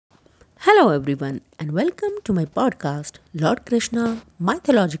Hello, everyone, and welcome to my podcast, Lord Krishna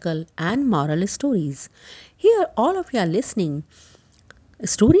Mythological and Moral Stories. Here, all of you are listening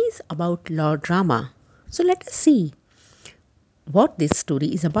stories about Lord Rama. So, let us see what this story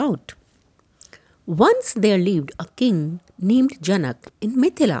is about. Once there lived a king named Janak in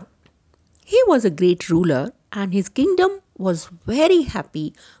Mithila. He was a great ruler, and his kingdom was very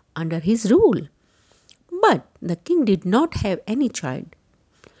happy under his rule. But the king did not have any child.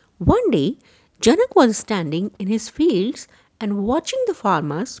 One day, Janak was standing in his fields and watching the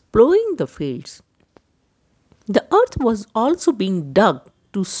farmers plowing the fields. The earth was also being dug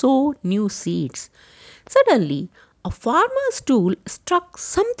to sow new seeds. Suddenly, a farmer's tool struck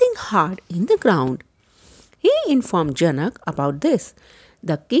something hard in the ground. He informed Janak about this.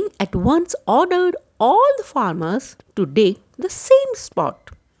 The king at once ordered all the farmers to dig the same spot.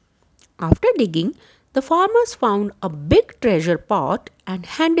 After digging, the farmers found a big treasure pot and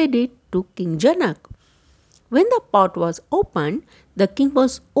handed it to King Janak. When the pot was opened, the king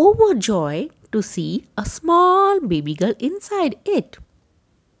was overjoyed to see a small baby girl inside it.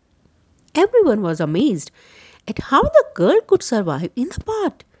 Everyone was amazed at how the girl could survive in the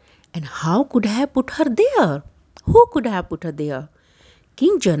pot and how could have put her there. Who could have put her there?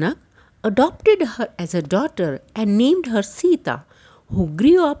 King Janak adopted her as a daughter and named her Sita, who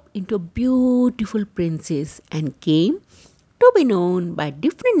grew up into a beautiful princess and came to be known by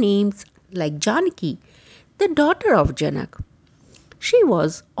different names like Janaki, the daughter of Janak. She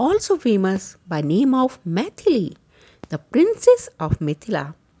was also famous by name of Mathili, the princess of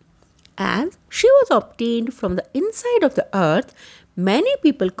Mithila. As she was obtained from the inside of the earth, many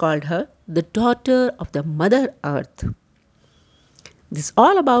people called her the daughter of the Mother Earth. This is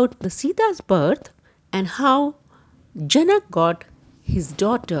all about the Sita's birth and how Janak got his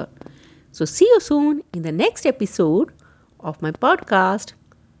daughter. So see you soon in the next episode of my podcast.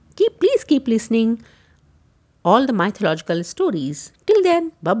 Please keep listening all the mythological stories. Till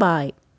then, bye bye.